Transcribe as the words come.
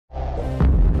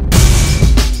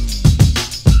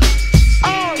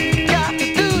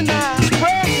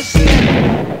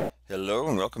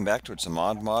welcome back to It's a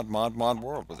Mod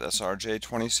World with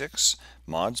SRJ26,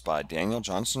 mods by Daniel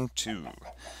Johnson 2.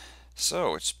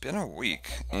 So, it's been a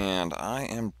week, and I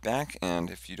am back, and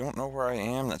if you don't know where I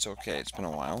am, that's okay, it's been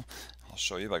a while. I'll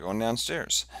show you by going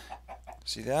downstairs.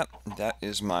 See that? That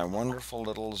is my wonderful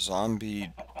little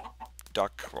zombie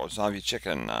duck, or zombie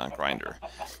chicken grinder.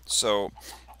 So,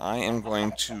 I am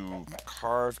going to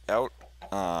carve out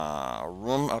a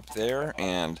room up there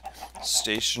and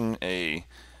station a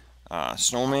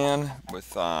snowman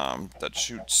with that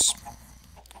shoots,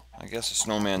 I guess a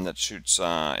snowman that shoots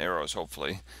arrows,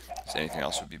 hopefully, because anything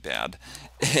else would be bad.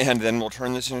 And then we'll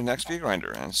turn this into an XP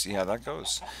grinder and see how that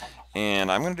goes.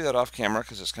 And I'm going to do that off camera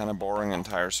because it's kind of boring and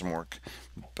tiresome work.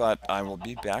 But I will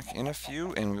be back in a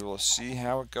few and we will see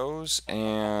how it goes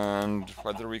and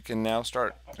whether we can now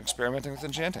start experimenting with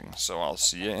enchanting. So I'll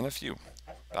see you in a few.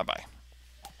 Bye-bye.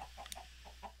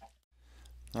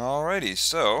 Alrighty,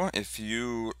 so if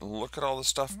you look at all the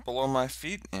stuff below my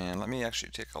feet, and let me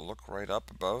actually take a look right up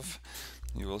above,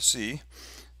 you will see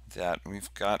that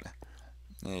we've got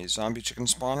a zombie chicken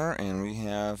spawner, and we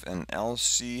have an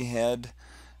LC head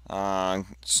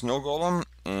snow golem,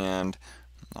 and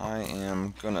I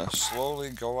am gonna slowly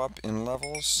go up in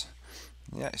levels.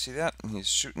 Yeah, see that? He's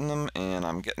shooting them, and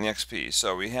I'm getting the XP.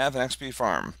 So we have an XP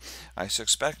farm. I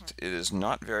suspect it is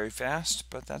not very fast,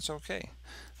 but that's okay.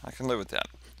 I can live with that.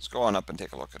 Let's go on up and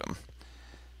take a look at him.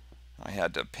 I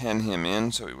had to pin him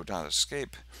in so he would not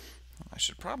escape. I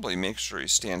should probably make sure he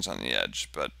stands on the edge,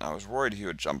 but I was worried he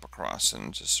would jump across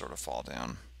and just sort of fall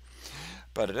down.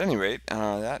 But at any rate,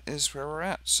 that is where we're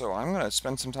at. So I'm going to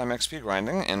spend some time XP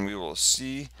grinding, and we will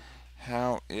see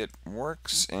how it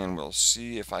works, and we'll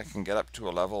see if I can get up to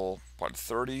a level,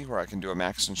 30, where I can do a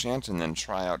max enchant, and then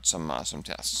try out some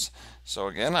tests. So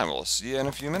again, I will see you in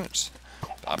a few minutes.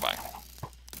 Bye-bye.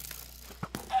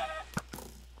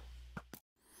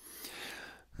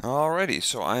 Alrighty,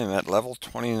 so I am at level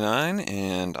 29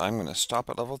 and I'm going to stop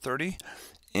at level 30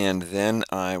 and then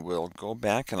I will go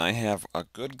back and I have a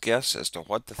good guess as to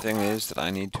what the thing is that I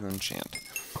need to enchant.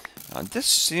 This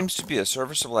seems to be a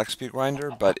serviceable XP grinder,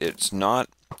 but it's not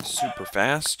super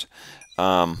fast.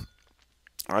 I've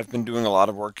been doing a lot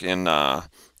of work in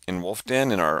Wolf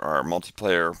Den, in our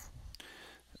multiplayer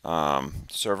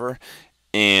server,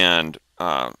 and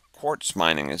quartz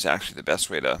mining is actually the best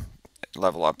way to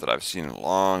level up that I've seen in a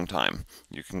long time.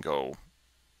 You can go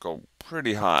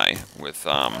pretty high with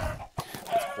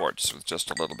quartz with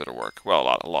just a little bit of work. Well,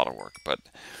 a lot of work, but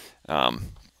at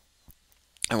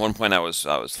one point I was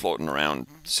floating around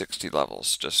 60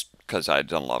 levels just because I'd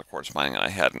done a lot of quartz mining and I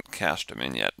hadn't cashed them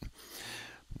in yet.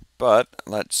 But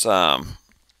let's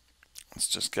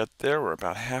just get there. We're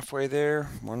about halfway there.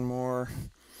 One more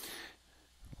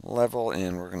level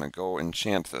and we're gonna go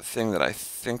enchant the thing that I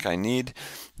think I need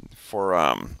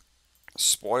for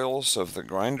spoils of the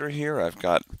grinder here. I've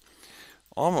got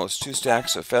almost 2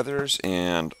 stacks of feathers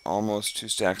and almost 2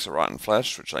 stacks of rotten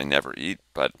flesh, which I never eat,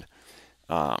 but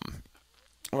well,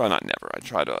 not never. I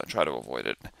try to avoid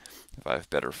it if I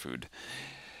have better food.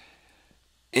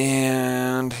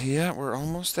 And yeah, we're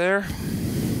almost there.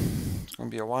 It's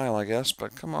gonna be a while, I guess,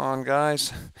 but come on,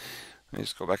 guys. Let me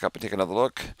just go back up and take another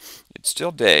look. It's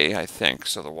still day, I think,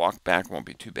 so the walk back won't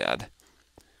be too bad.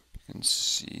 You can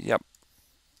see, yep.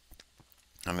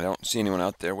 I don't see anyone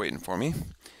out there waiting for me.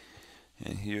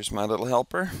 And here's my little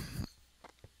helper.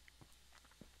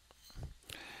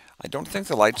 I don't think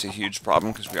the light's a huge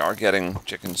problem because we are getting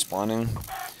chickens spawning,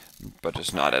 but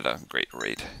just not at a great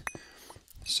rate.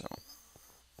 So,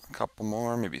 a couple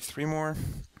more, maybe 3 more.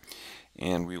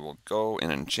 And we will go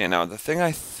and enchant. Now, the thing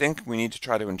I think we need to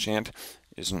try to enchant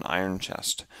is an iron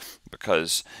chest,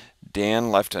 because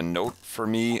Dan left a note for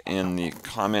me in the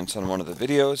comments on one of the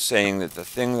videos saying that the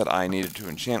thing that I needed to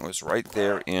enchant was right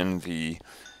there in the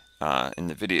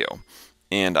video.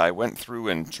 And I went through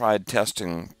and tried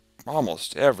testing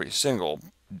almost every single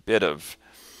bit of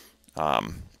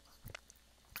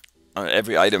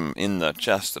every item in the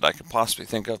chest that I could possibly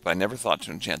think of, but I never thought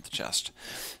to enchant the chest.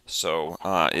 So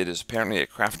it is apparently a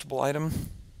craftable item.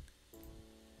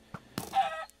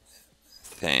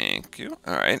 Thank you.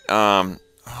 Alright,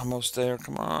 almost there,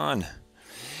 come on.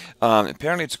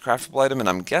 Apparently it's a craftable item, and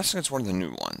I'm guessing it's one of the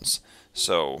new ones.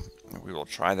 So we will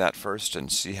try that first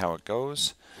and see how it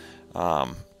goes.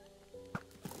 Come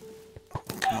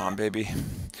on, baby.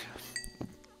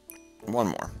 One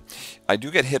more. I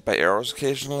do get hit by arrows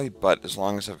occasionally, but as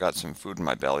long as I've got some food in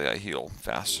my belly, I heal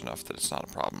fast enough that it's not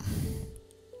a problem.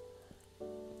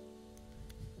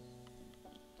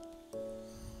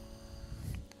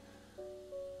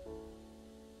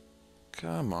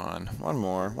 Come on, one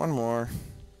more.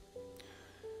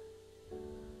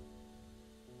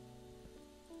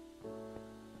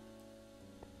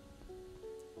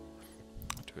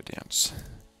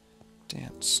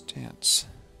 chance.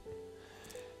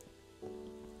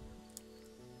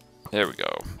 There we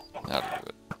go. That'll do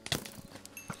it.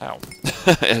 Ow.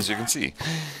 As you can see,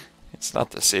 it's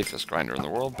not the safest grinder in the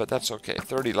world, but that's okay.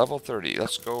 30, level 30.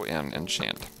 Let's go and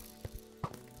enchant.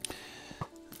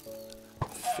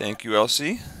 Thank you,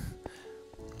 Elsie.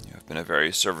 You have been a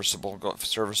very serviceable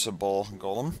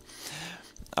golem.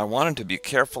 I wanted to be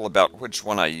careful about which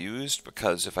one I used,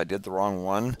 because if I did the wrong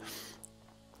one,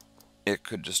 it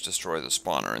could just destroy the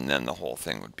spawner, and then the whole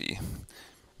thing would be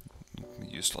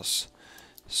useless.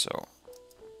 So,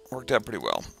 worked out pretty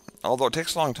well. Although it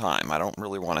takes a long time, I don't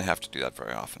really want to have to do that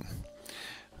very often.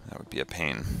 That would be a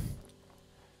pain.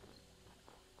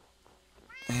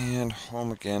 And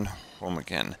home again, home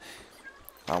again.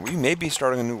 We may be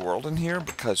starting a new world in here,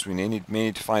 because we may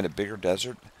need to find a bigger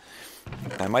desert.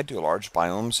 I might do a large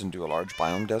biomes and do a large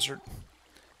biome desert.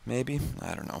 Maybe?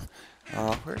 I don't know.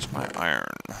 Where's my iron?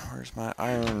 Where's my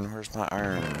iron? Where's my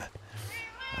iron?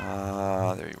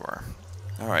 There you are.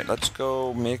 Alright, let's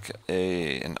go make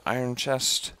an iron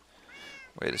chest.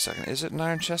 Wait a second. Is it an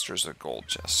iron chest or is it a gold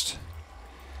chest?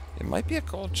 It might be a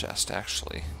gold chest,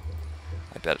 actually.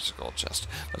 I bet it's a gold chest.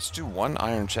 Let's do one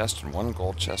iron chest and one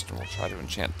gold chest, and we'll try to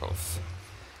enchant both.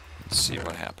 Let's see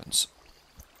what happens.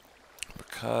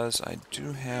 Because I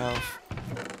do have...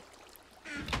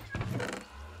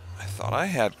 I thought I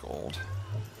had gold.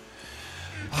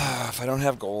 If I don't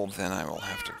have gold, then I will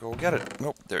have to go get it.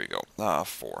 Nope, there you go.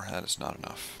 4. That is not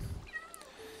enough.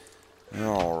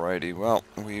 Alrighty, well,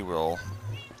 we will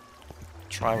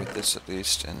try with this at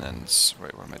least, and then...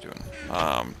 Wait, what am I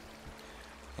doing?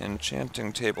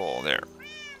 Enchanting table, there.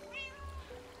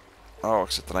 Oh,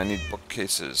 except that I need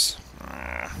bookcases.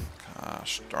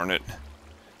 Gosh, darn it.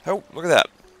 Oh, look at that.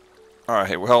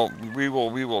 Alright, well, we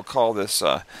will call this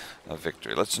a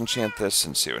victory. Let's enchant this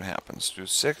and see what happens. Do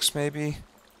 6, maybe?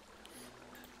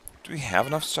 Do we have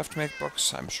enough stuff to make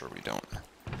books? I'm sure we don't.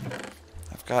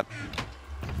 I've got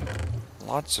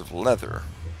lots of leather.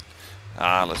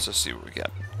 Let's just see what we get.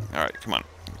 Alright, come on.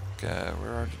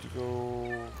 Where did you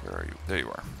go? Where are you? There you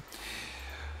are.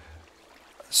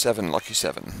 7, lucky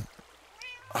 7.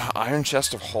 Iron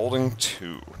chest of holding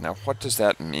 2. Now, what does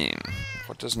that mean?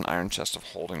 What does an iron chest of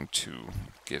holding 2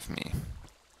 give me?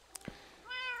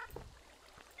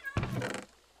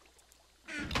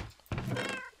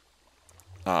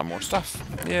 More stuff.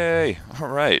 Yay!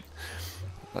 Alright.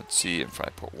 Let's see if I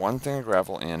put one thing of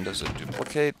gravel in. Does it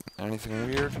duplicate? Anything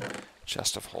weird?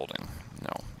 Chest of holding.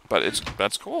 No. But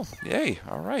that's cool. Yay!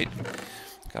 Alright.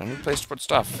 Got a new place to put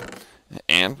stuff.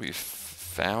 And we've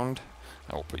found...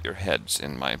 I will put your heads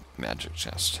in my magic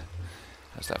chest.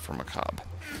 How's that for macabre?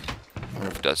 I wonder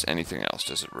if it does anything else.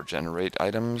 Does it regenerate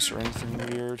items or anything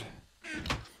weird?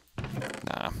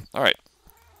 Nah. Alright.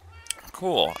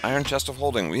 Cool. Iron chest of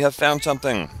holding. We have found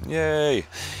something. Yay!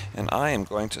 And I am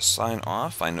going to sign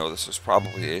off. I know this is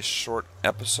probably a short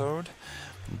episode,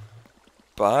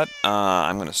 but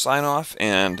I'm going to sign off,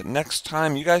 and next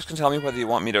time you guys can tell me whether you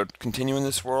want me to continue in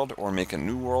this world or make a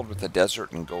new world with a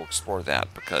desert and go explore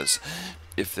that, because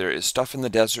if there is stuff in the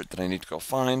desert that I need to go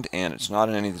find, and it's not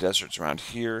in any of the deserts around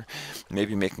here,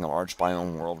 maybe making a large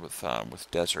biome world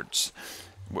with deserts,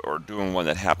 or doing one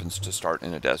that happens to start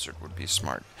in a desert would be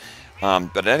smart.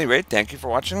 But at any rate, thank you for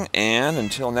watching, and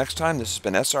until next time, this has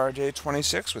been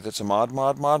SRJ26 with It's a Mod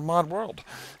World.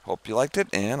 Hope you liked it,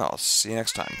 and I'll see you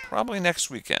next time. Probably next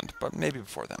weekend, but maybe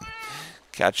before then.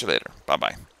 Catch you later.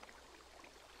 Bye-bye.